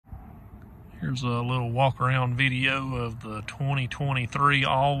Here's a little walk around video of the 2023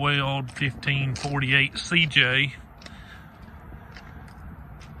 Alweld 1548 CJ.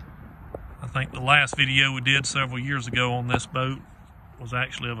 I think the last video we did several years ago on this boat was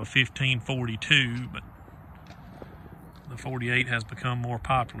actually of a 1542, but the 48 has become more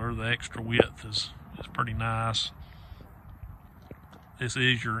popular. The extra width is pretty nice. This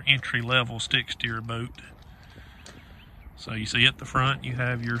is your entry-level stick steer boat. So you see at the front you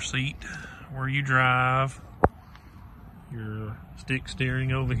have your seat where you drive, your stick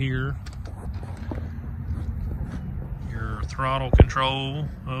steering over here, your throttle control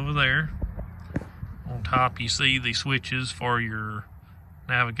over there. On top you see the switches for your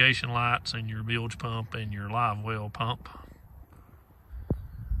navigation lights and your bilge pump and your live well pump.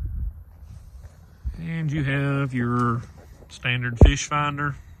 And you have your standard fish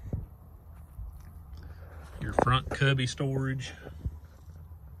finder, your front cubby storage,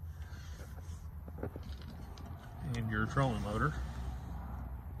 and your trolling motor.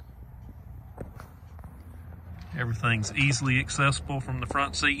 Everything's easily accessible from the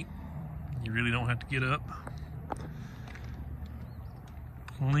front seat. You really don't have to get up.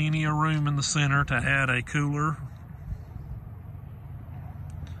 Plenty of room in the center to add a cooler.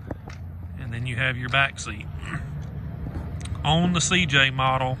 And then you have your back seat. On the CJ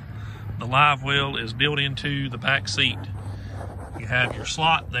model, the live well is built into the back seat. You have your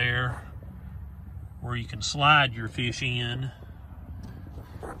slot there where you can slide your fish in,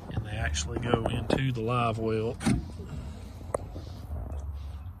 and they actually go into the live well.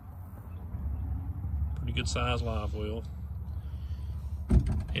 Pretty good size live well.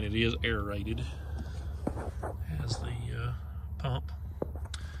 And it is aerated. Has the pump.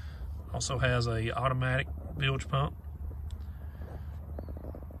 Also has a automatic bilge pump.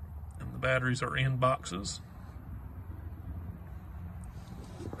 And the batteries are in boxes.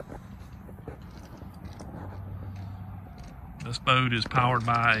 This boat is powered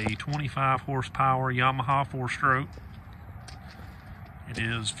by a 25 horsepower Yamaha 4-stroke. It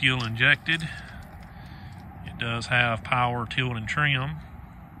is fuel injected. It does have power, tilt, and trim.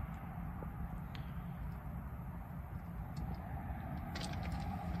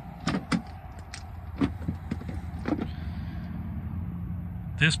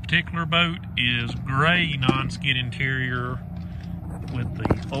 This particular boat is gray non-skid interior with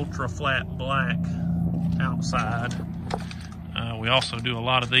the ultra flat black outside. We also do a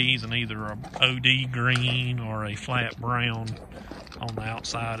lot of these in either a OD green or a flat brown on the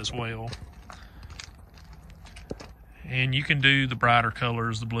outside as well. And you can do the brighter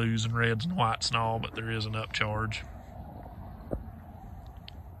colors, the blues and reds and whites and all, but there is an upcharge.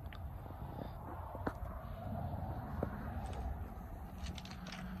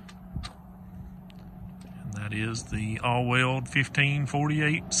 And that is the Alweld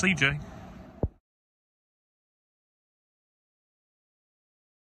 1548 CJ.